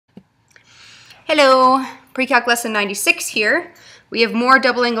Hello, Pre-Calc lesson 96 here. We have more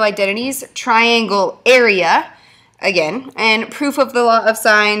double angle identities, triangle area, again, and proof of the law of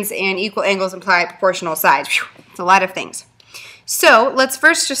sines and equal angles imply proportional sides. Whew, it's a lot of things. So let's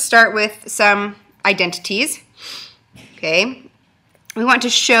first just start with some identities. Okay, we want to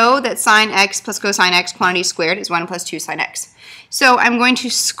show that sine x plus cosine x quantity squared is 1 plus 2 sine x. So I'm going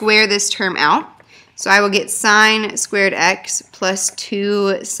to square this term out. So I will get sine squared x plus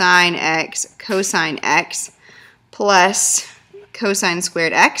 2 sine x cosine x plus cosine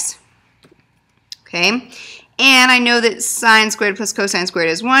squared x. Okay, and I know that sine squared plus cosine squared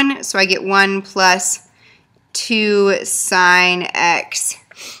is 1, so I get 1 plus 2 sine x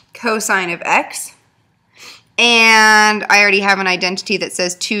cosine of x. And I already have an identity that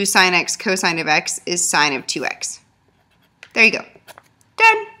says 2 sine x cosine of x is sine of 2x. There you go.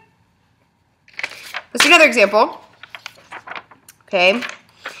 Done. Let's do another example. Okay, we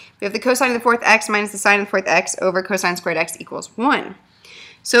have the cosine of the fourth x minus the sine of the fourth x over cosine squared x equals 1.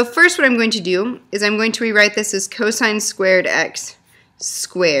 So first what I'm going to do is I'm going to rewrite this as cosine squared x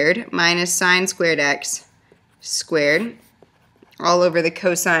squared minus sine squared x squared all over the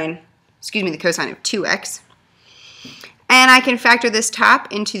cosine of 2x. And I can factor this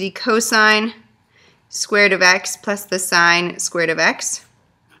top into the cosine squared of x plus the sine squared of x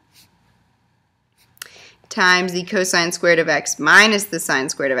times the cosine squared of x minus the sine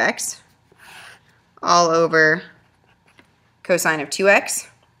squared of x all over cosine of 2x.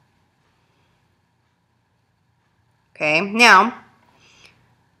 Okay, now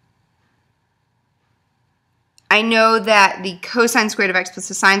I know that the cosine squared of x plus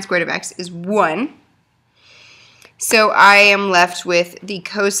the sine squared of x is 1. So I am left with the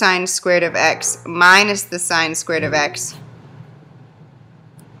cosine squared of x minus the sine squared of x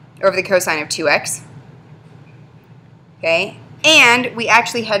over the cosine of 2x. Okay, and we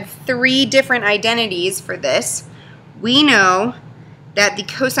actually had 3 different identities for this. We know that the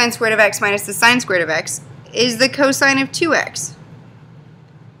cosine squared of x minus the sine squared of x is the cosine of 2x.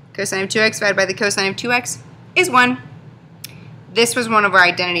 Cosine of 2x divided by the cosine of 2x is 1. This was one of our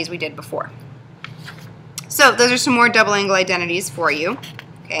identities we did before. So those are some more double angle identities for you.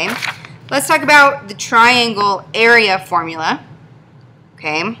 Okay, let's talk about the triangle area formula.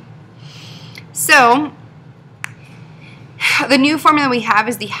 Okay, so the new formula we have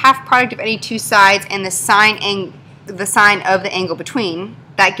is the half product of any two sides and the sine of the angle between.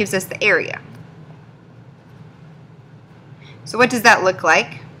 That gives us the area. So what does that look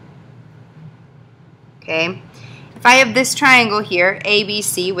like? Okay, if I have this triangle here,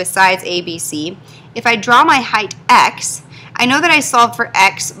 ABC, with sides ABC, if I draw my height x, I know that I solved for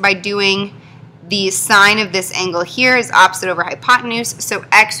x by doing the sine of this angle here is opposite over hypotenuse, so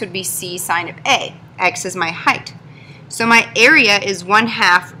x would be c sine of a. X is my height. So my area is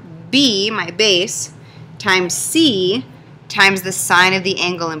 1/2 b, my base, times c times the sine of the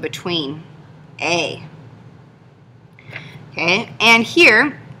angle in between, a. Okay, and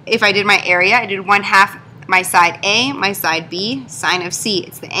here, if I did my area, I did 1/2 my side A, my side B, sine of C.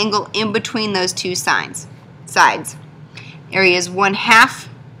 It's the angle in between those two sides. Area is 1/2, I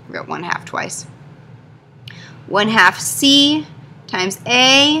wrote 1/2 twice, 1/2 C times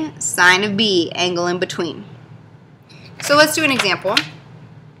A, sine of B, angle in between. So let's do an example.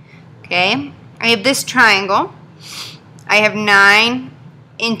 Okay, I have this triangle. I have 9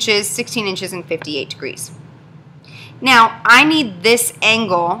 inches, 16 inches, and 58 degrees. Now, I need this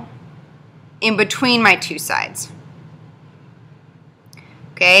angle in between my two sides.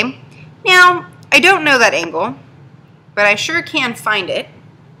 Okay, now I don't know that angle, but I sure can find it.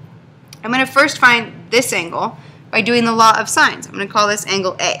 I'm going to first find this angle by doing the law of sines. I'm going to call this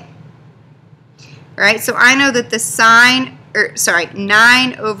angle A. All right, so I know that the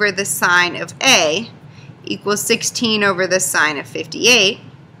 9 over the sine of A equals 16 over the sine of 58.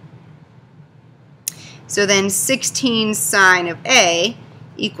 So then 16 sine of A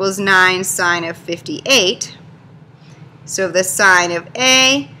equals 9 sine of 58. So the sine of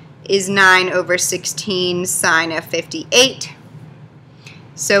A is 9 over 16 sine of 58.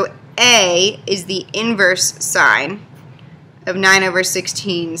 So A is the inverse sine of 9 over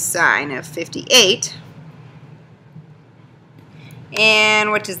 16 sine of 58. And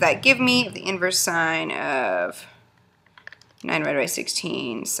what does that give me? The inverse sine of 9 divided by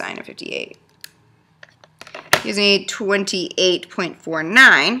 16 sine of 58. Gives me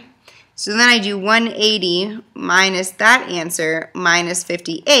 28.49. So then I do 180 minus that answer minus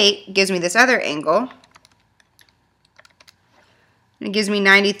 58 gives me this other angle. And it gives me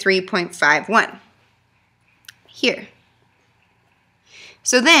 93.51 here.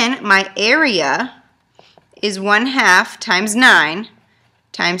 So then my area is 1/2 times 9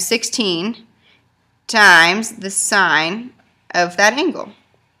 times 16 times the sine of that angle.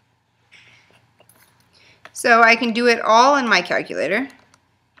 So I can do it all in my calculator.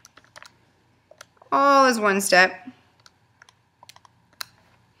 All is one step.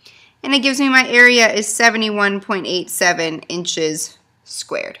 And it gives me my area is 71.87 inches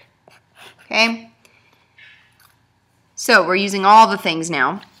squared. Okay? So we're using all the things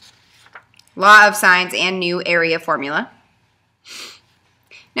now. Law of sines and new area formula.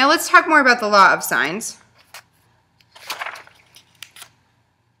 Now let's talk more about the law of sines.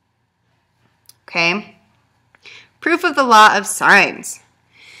 Okay? Proof of the law of sines.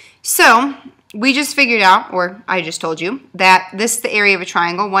 So we just figured out, or I just told you, that this is the area of a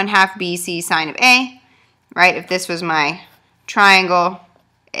triangle, 1/2 BC sine of A, right? If this was my triangle,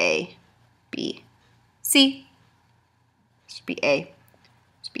 A, B, C, this would be A,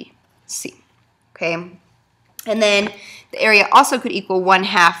 this would be C, okay? And then the area also could equal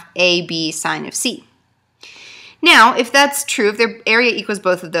 1/2 AB sine of C. Now, if that's true, if the area equals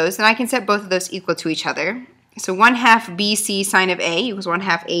both of those, then I can set both of those equal to each other. So 1/2 BC sine of A equals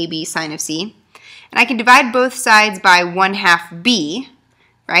 1/2 AB sine of C. And I can divide both sides by 1/2 B,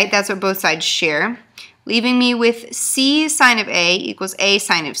 right? That's what both sides share, leaving me with C sine of A equals A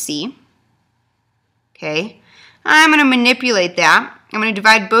sine of C. Okay, I'm going to manipulate that. I'm going to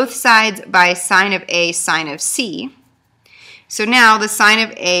divide both sides by sine of A sine of C. So now the sine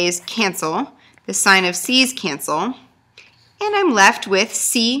of A's cancel, the sine of C's cancel, and I'm left with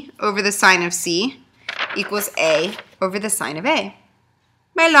C over the sine of C equals A over the sine of A.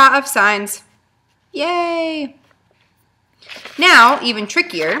 My law of sines. Yay! Now, even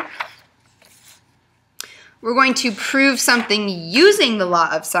trickier, we're going to prove something using the law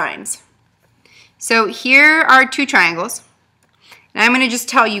of sines. So here are two triangles, and I'm going to just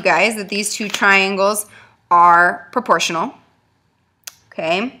tell you guys that these two triangles are proportional.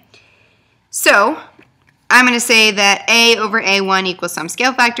 Okay, so I'm going to say that A over A1 equals some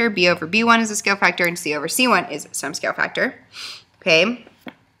scale factor, B over B1 is a scale factor, and C over C1 is some scale factor. Okay.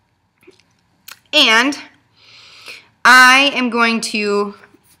 And I am going to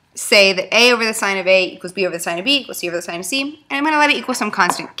say that A over the sine of A equals B over the sine of B equals C over the sine of C, and I'm going to let it equal some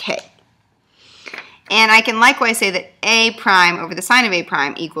constant K. And I can likewise say that A prime over the sine of A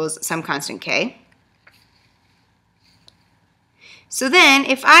prime equals some constant K. So then,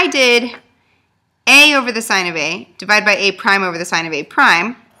 if I did A over the sine of A divided by A prime over the sine of A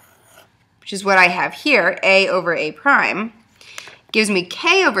prime, which is what I have here, A over A prime, gives me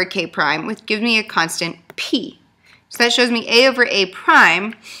K over K prime, which gives me a constant P. So that shows me A over A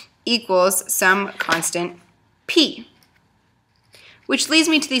prime equals some constant P. Which leads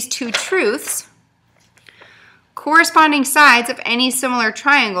me to these two truths. Corresponding sides of any similar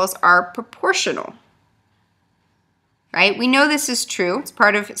triangles are proportional. Right? We know this is true. It's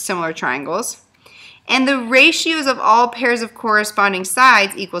part of similar triangles. And the ratios of all pairs of corresponding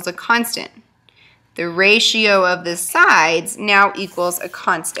sides equals a constant. The ratio of the sides now equals a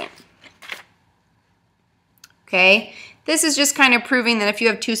constant. Okay? This is just kind of proving that if you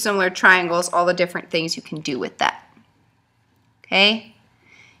have two similar triangles, all the different things you can do with that. Okay?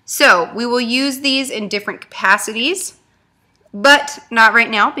 So we will use these in different capacities, but not right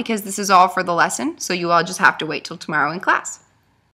now because this is all for the lesson, so you all just have to wait till tomorrow in class.